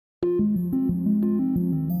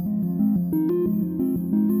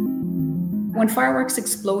When fireworks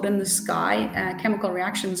explode in the sky, chemical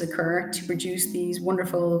reactions occur to produce these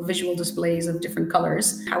wonderful visual displays of different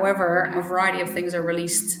colors. However, a variety of things are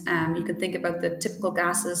released. You can think about the typical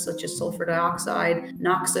gases such as sulfur dioxide,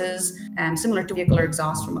 NOxes, similar to vehicular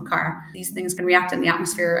exhaust from a car. These things can react in the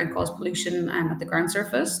atmosphere and cause pollution at the ground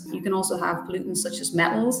surface. You can also have pollutants such as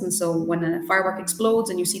metals. And so when a firework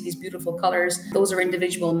explodes and you see these beautiful colors, those are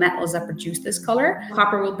individual metals that produce this color.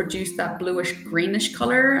 Copper will produce that bluish greenish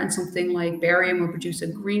color, and something like barium will produce a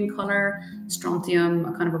green color, strontium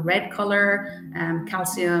a kind of a red color,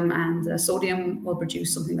 calcium and sodium will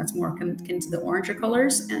produce something that's more akin to the oranger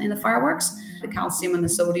colors in the fireworks. The calcium and the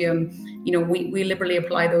sodium, we liberally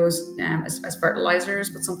apply those as fertilizers,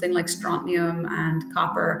 but something like strontium and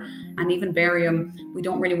copper and even barium, we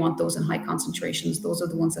don't really want those in high concentrations. Those are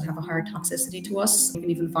the ones that have a higher toxicity to us. You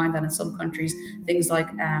can even find that in some countries, things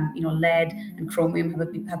like lead and chromium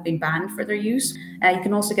have been banned for their use. You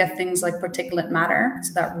can also get things like particulate matter,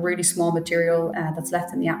 so that really small material that's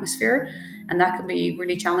left in the atmosphere. And that can be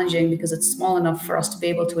really challenging because it's small enough for us to be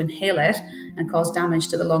able to inhale it and cause damage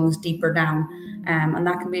to the lungs deeper down. And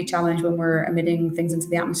that can be a challenge when we're emitting things into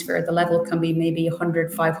the atmosphere. The level can be maybe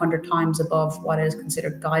 100, 500 times above what is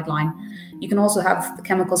considered guideline. You can also have the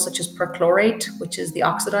chemicals such as perchlorate, which is the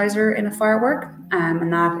oxidizer in a firework,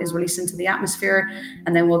 and that is released into the atmosphere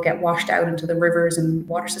and then will get washed out into the rivers and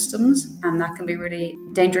water systems. And that can be really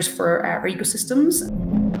dangerous for our ecosystems.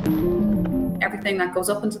 Everything that goes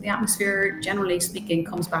up into the atmosphere, generally speaking,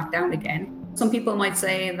 comes back down again. Some people might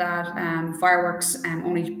say that fireworks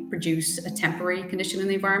only produce a temporary condition in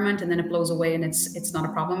the environment and then it blows away and it's not a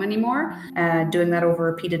problem anymore. Doing that over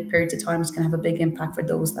repeated periods of time can have a big impact for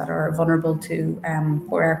those that are vulnerable to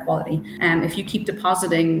poor air quality. If you keep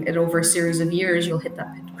depositing it over a series of years, you'll hit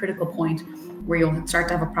that critical point where you'll start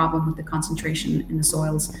to have a problem with the concentration in the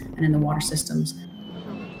soils and in the water systems.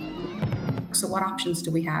 So what options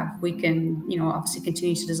do we have? We can, obviously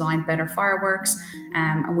continue to design better fireworks,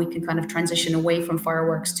 and we can kind of transition away from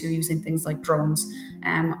fireworks to using things like drones.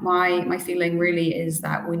 My feeling really is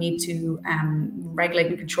that we need to regulate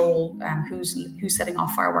and control who's setting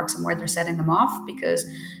off fireworks and where they're setting them off, because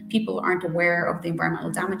people aren't aware of the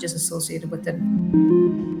environmental damages associated with it.